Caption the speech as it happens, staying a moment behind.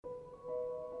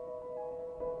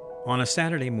On a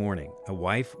Saturday morning, a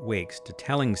wife wakes to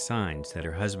telling signs that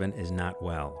her husband is not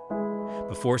well.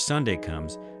 Before Sunday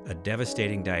comes, a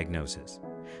devastating diagnosis.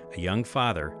 A young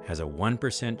father has a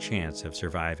 1% chance of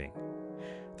surviving.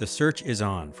 The search is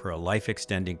on for a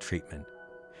life-extending treatment.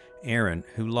 Erin,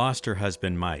 who lost her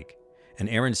husband Mike, and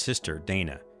Erin's sister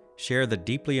Dana, share the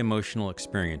deeply emotional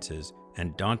experiences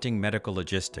and daunting medical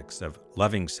logistics of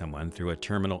loving someone through a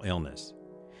terminal illness.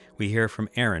 We hear from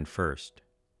Erin first.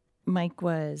 Mike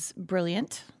was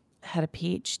brilliant, had a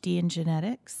PhD in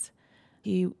genetics.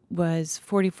 He was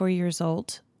 44 years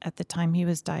old at the time he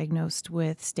was diagnosed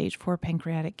with stage 4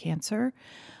 pancreatic cancer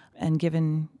and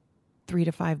given 3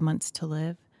 to 5 months to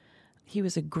live. He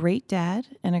was a great dad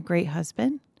and a great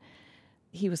husband.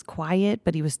 He was quiet,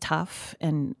 but he was tough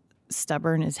and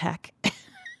stubborn as heck.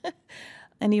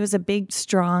 And he was a big,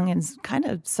 strong, and kind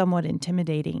of somewhat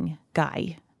intimidating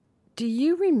guy. Do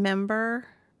you remember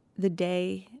the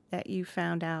day that you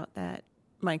found out that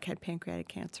Mike had pancreatic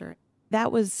cancer?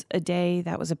 That was a day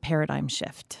that was a paradigm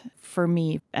shift for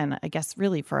me, and I guess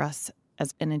really for us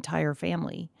as an entire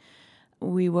family.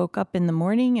 We woke up in the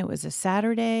morning. It was a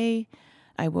Saturday.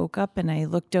 I woke up and I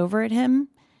looked over at him,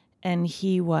 and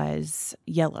he was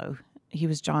yellow. He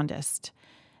was jaundiced.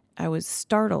 I was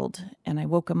startled, and I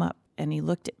woke him up, and he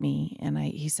looked at me, and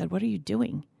he said, "What are you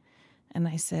doing?" And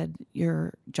I said,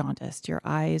 "You're jaundiced. Your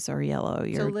eyes are yellow.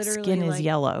 Your skin is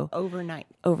yellow."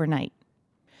 Overnight.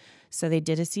 So they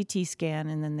did a CT scan,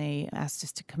 and then they asked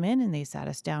us to come in, and they sat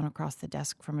us down across the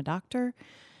desk from a doctor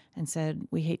and said,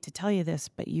 "We hate to tell you this,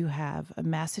 but you have a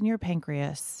mass in your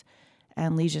pancreas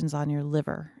and lesions on your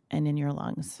liver and in your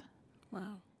lungs."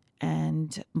 Wow.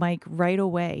 And Mike right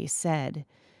away said,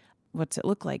 "What's it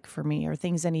look like for me? Are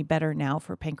things any better now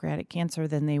for pancreatic cancer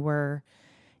than they were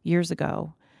years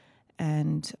ago?"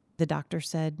 And the doctor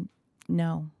said,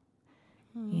 "No."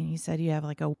 He said, "You have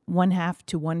like a 0.5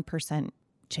 to 1%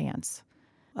 chance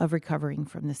of recovering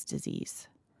from this disease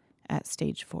at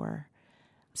stage 4.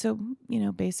 So,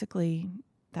 basically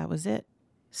that was it.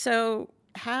 So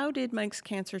how did Mike's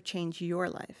cancer change your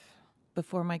life?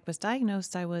 Before Mike was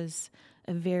diagnosed, I was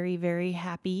a very, very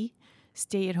happy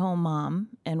stay-at-home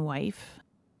mom and wife,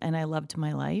 and I loved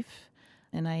my life.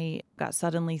 And I got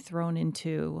suddenly thrown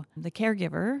into the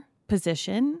caregiver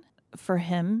position for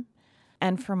him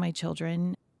and for my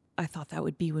children. I thought that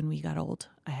would be when we got old.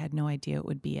 I had no idea it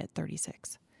would be at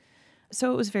 36.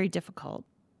 So it was very difficult.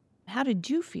 How did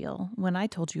you feel when I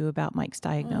told you about Mike's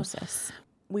diagnosis?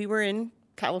 We were in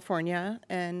California,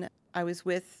 and I was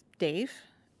with Dave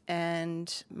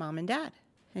and Mom and Dad.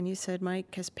 And you said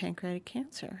Mike has pancreatic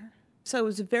cancer. So it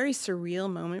was a very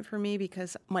surreal moment for me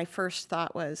because my first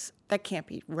thought was, that can't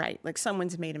be right. Like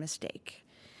someone's made a mistake.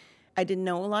 I didn't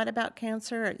know a lot about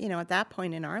cancer. At that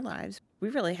point in our lives, we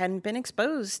really hadn't been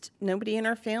exposed. Nobody in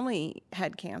our family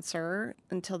had cancer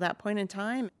until that point in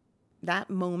time. That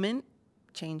moment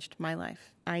changed my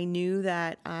life. I knew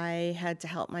that I had to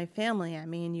help my family. I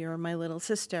mean, you're my little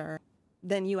sister.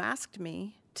 Then you asked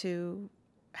me to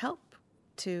help,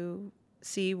 to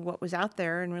see what was out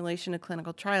there in relation to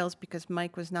clinical trials because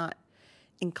Mike was not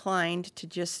inclined to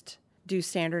just do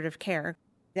standard of care.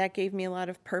 That gave me a lot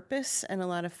of purpose and a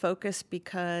lot of focus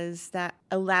because that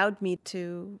allowed me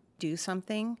to do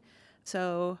something.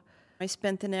 So I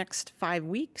spent the next 5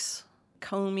 weeks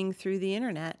combing through the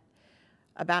internet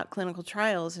about clinical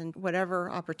trials and whatever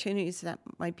opportunities that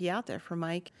might be out there for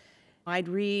Mike. I'd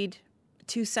read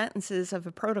 2 sentences of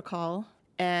a protocol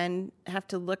and have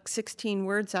to look 16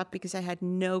 words up because I had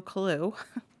no clue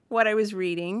what I was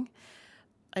reading.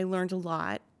 I learned a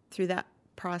lot through that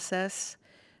process,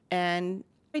 and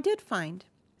I did find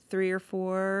 3 or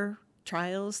 4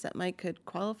 trials that Mike could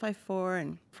qualify for,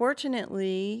 and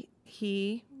fortunately,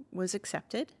 he was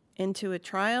accepted into a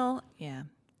trial. Yeah,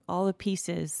 all the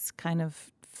pieces kind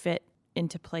of fit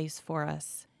into place for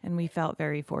us, and we felt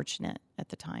very fortunate at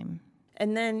the time.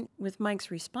 And then with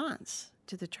Mike's response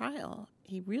to the trial,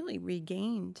 he really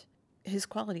regained his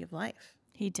quality of life.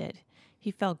 He did.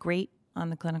 He felt great on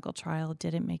the clinical trial. It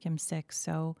didn't make him sick.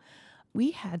 So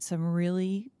we had some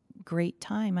really great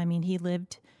time. I mean, he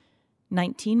lived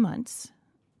 19 months,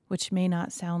 which may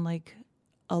not sound like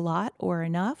a lot or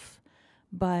enough,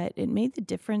 but it made the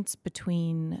difference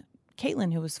between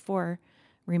Caitlin, who was 4,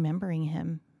 remembering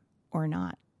him or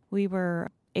not. We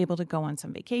were able to go on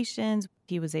some vacations.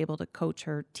 He was able to coach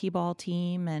her t-ball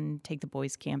team and take the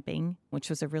boys camping, which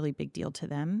was a really big deal to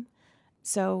them.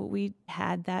 So we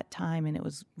had that time, and it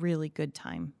was really good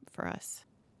time for us.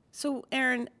 So,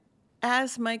 Erin,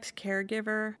 as Mike's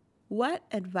caregiver, what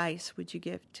advice would you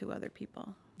give to other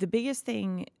people? The biggest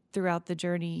thing throughout the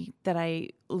journey that I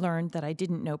learned that I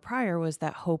didn't know prior was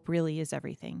that hope really is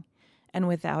everything. And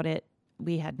without it,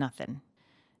 we had nothing.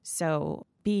 So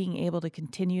being able to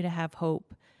continue to have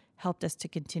hope helped us to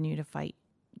continue to fight.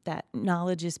 That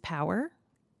knowledge is power,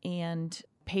 and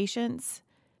patients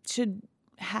should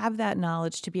have that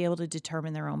knowledge to be able to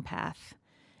determine their own path.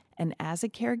 And as a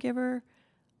caregiver,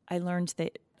 I learned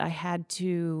that I had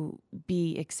to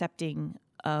be accepting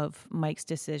of Mike's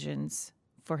decisions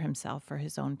for himself, for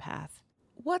his own path.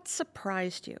 What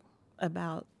surprised you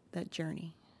about that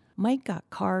journey? Mike got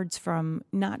cards from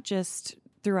not just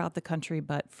throughout the country,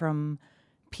 but from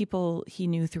people he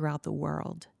knew throughout the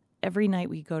world. Every night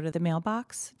we go to the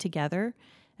mailbox together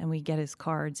and we get his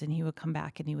cards, and he would come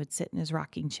back and he would sit in his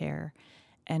rocking chair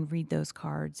and read those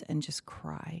cards and just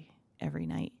cry every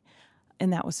night.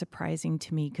 And that was surprising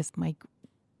to me because Mike,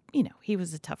 he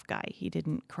was a tough guy. He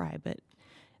didn't cry, but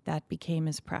that became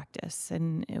his practice,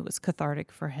 and it was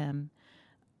cathartic for him.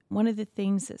 One of the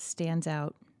things that stands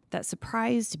out that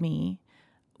surprised me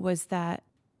was that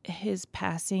his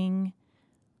passing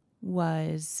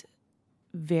was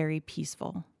very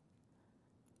peaceful.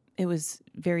 It was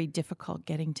very difficult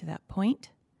getting to that point,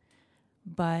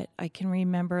 but I can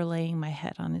remember laying my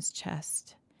head on his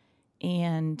chest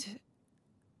and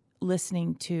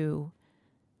listening to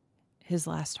his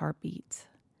last heartbeats.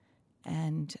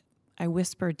 And I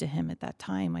whispered to him at that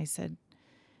time, I said,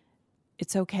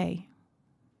 "It's okay.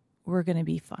 We're going to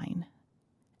be fine."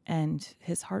 And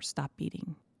his heart stopped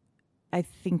beating. I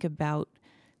think about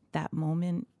that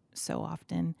moment so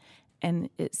often, and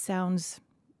it sounds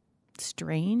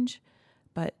strange,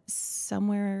 but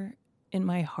somewhere in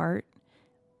my heart,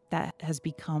 that has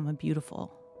become a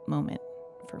beautiful moment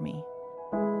for me.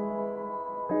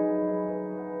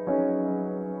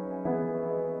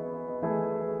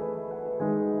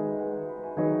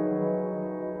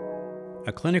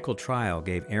 A clinical trial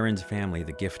gave Aaron's family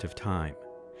the gift of time.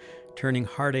 Turning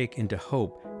heartache into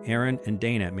hope, Aaron and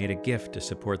Dana made a gift to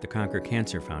support the Conquer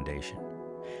Cancer Foundation.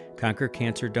 Conquer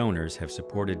Cancer donors have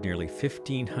supported nearly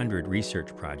 1,500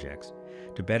 research projects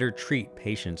to better treat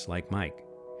patients like Mike.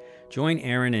 Join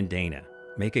Aaron and Dana,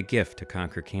 make a gift to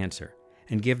Conquer Cancer,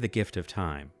 and give the gift of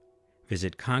time.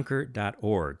 Visit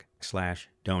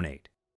conquer.org/donate.